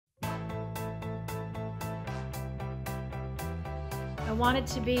I want it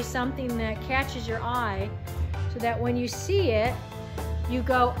to be something that catches your eye so that when you see it, you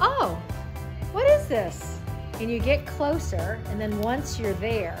go, oh, what is this? And you get closer, and then once you're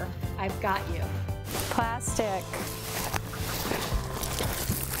there, I've got you. Plastic.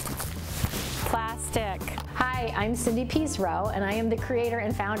 Plastic. Hi, I'm Cindy Pease Roe, and I am the creator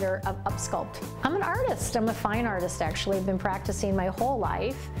and founder of UpSculpt. I'm an artist. I'm a fine artist, actually. I've been practicing my whole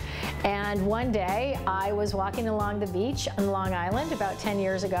life. And one day, I was walking along the beach on Long Island about 10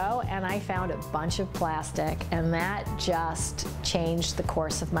 years ago, and I found a bunch of plastic, and that just changed the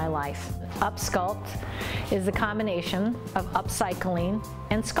course of my life. UpSculpt is a combination of upcycling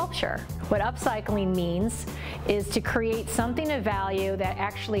and sculpture. What upcycling means is to create something of value that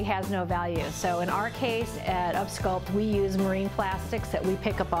actually has no value. So in our case at UpSculpt, we use marine plastics that we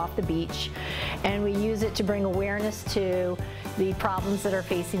pick up off the beach, and we use it to bring awareness to the problems that are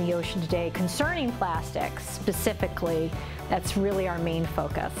facing the ocean today concerning plastics specifically. That's really our main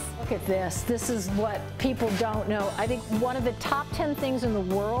focus. Look at this. This is what people don't know. I think one of the top 10 things in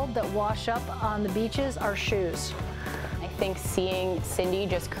the world that wash up on the beaches are shoes. I think seeing Cindy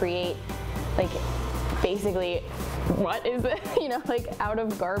just create, like, basically, what is it? You know, like out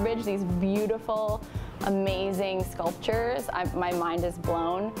of garbage, these beautiful, amazing sculptures, my mind is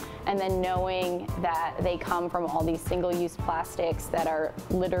blown. And then knowing that they come from all these single-use plastics that are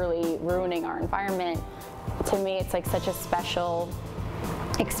literally ruining our environment, to me it's like such a special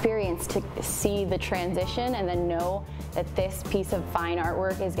experience to see the transition and then know that this piece of fine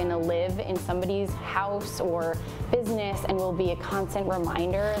artwork is going to live in somebody's house or business and will be a constant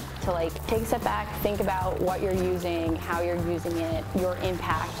reminder to, like, take a step back, think about what you're using, how you're using it, your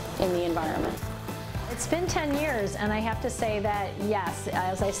impact in the environment. It's been 10 years, and I have to say that, yes,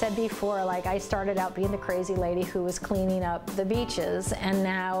 as I said before, like, I started out being the crazy lady who was cleaning up the beaches, and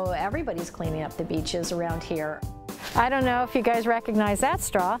now everybody's cleaning up the beaches around here. I don't know if you guys recognize that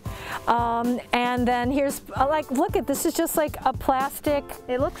straw. And then here's, like, look at this, is just like a plastic.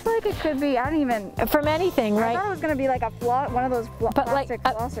 It looks like it could be, I don't even. From anything, right? I thought it was going to be like a one of those plastic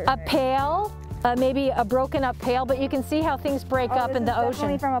flossers. A pail. Maybe a broken up pail, but you can see how things break up in the ocean.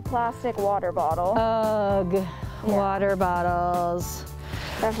 Definitely from a plastic water bottle. Ugh, yeah. Water bottles.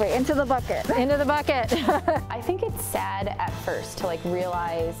 Definitely, into the bucket. Into the bucket. I think it's sad at first to, like,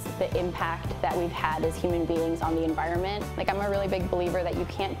 realize the impact that we've had as human beings on the environment. Like, I'm a really big believer that you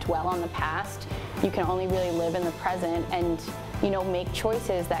can't dwell on the past. You can only really live in the present and, you know, make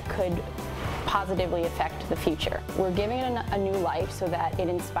choices that could positively affect the future. We're giving it a new life so that it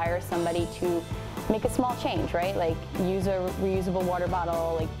inspires somebody to make a small change, right? Like, use a reusable water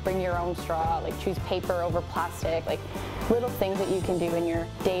bottle, like, bring your own straw, like, choose paper over plastic, like, little things that you can do in your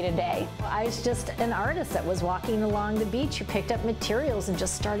day-to-day. I was just an artist that was walking along the beach who picked up materials and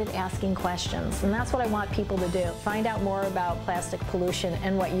just started asking questions. And that's what I want people to do. Find out more about plastic pollution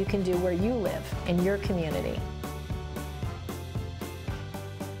and what you can do where you live in your community.